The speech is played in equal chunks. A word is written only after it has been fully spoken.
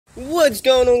What's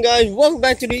going on, guys? Welcome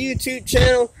back to the YouTube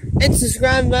channel, and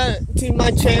subscribe to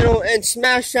my channel and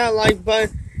smash that like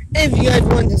button if you guys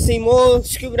want to see more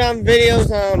scuba diving videos.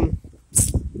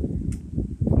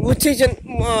 We're teaching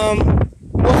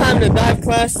we're having a dive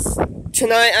class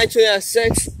tonight, actually at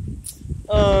 6.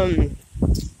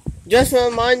 Just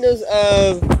reminders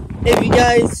of if you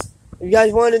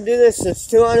guys want to do this, it's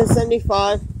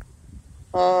 $275.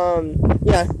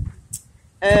 Yeah.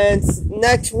 And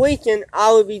next weekend,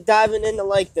 I will be diving in the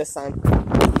lake this time.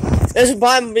 This will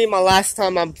probably be my last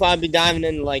time I'll probably be diving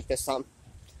in the lake this time.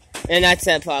 And that's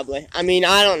it, probably. I mean,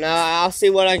 I don't know. I'll see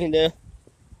what I can do.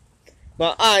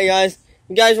 But, alright, guys.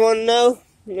 You guys want to know?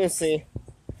 Let's see.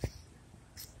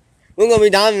 We're going to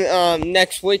be diving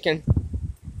next weekend.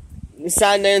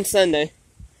 Saturday and Sunday.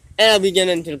 And I'll be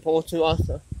getting into the pool, too,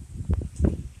 also.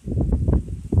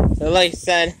 So, like I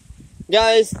said,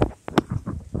 guys,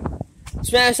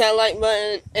 smash that like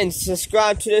button and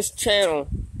subscribe to this channel.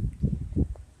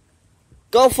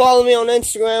 Go follow me on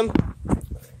Instagram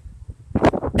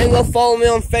and go follow me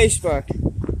on Facebook.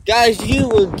 Guys, you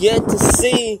will get to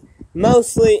see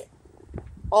mostly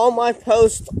all my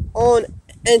posts on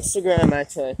Instagram,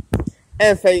 actually,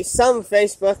 and some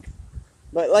Facebook.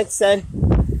 But like I said,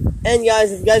 and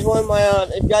guys, if you guys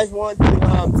want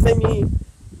to send me,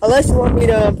 unless you want me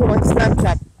to put my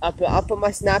Snapchat up, I'll put my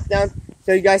Snap down.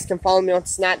 So you guys can follow me on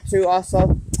Snap too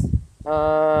also.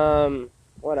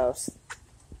 What else?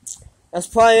 That's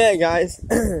probably it, guys.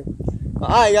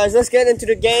 Alright, guys, let's get into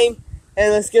the game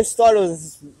and let's get started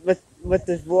with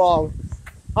this vlog.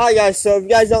 Alright, guys, so if you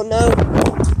guys don't know,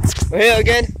 we're here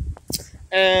again.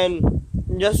 And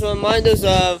just reminders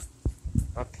of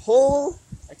a pool.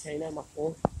 Okay, not my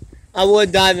pool. I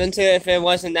would dive into it if it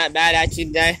wasn't that bad actually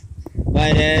today.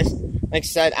 But it is. Like I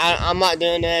said, I'm not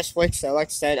doing this week, so like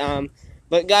I said,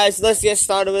 but guys, let's get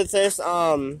started with this.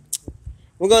 We're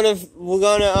gonna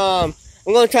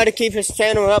try to keep his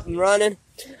channel up and running.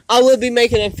 I will be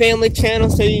making a family channel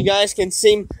so you guys can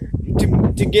see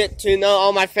to get to know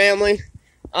all my family.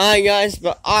 Alright, guys,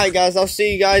 I'll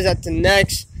see you guys at the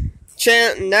next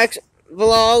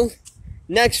vlog,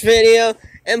 next video,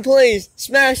 and please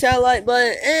smash that like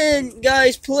button. And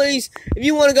guys, please, if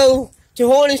you want to go to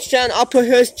Hornet's channel, I'll put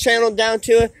his channel down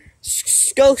to it.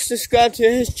 Go subscribe to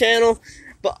his channel.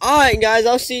 But alright, guys,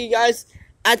 I'll see you guys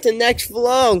at the next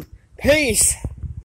vlog. Peace.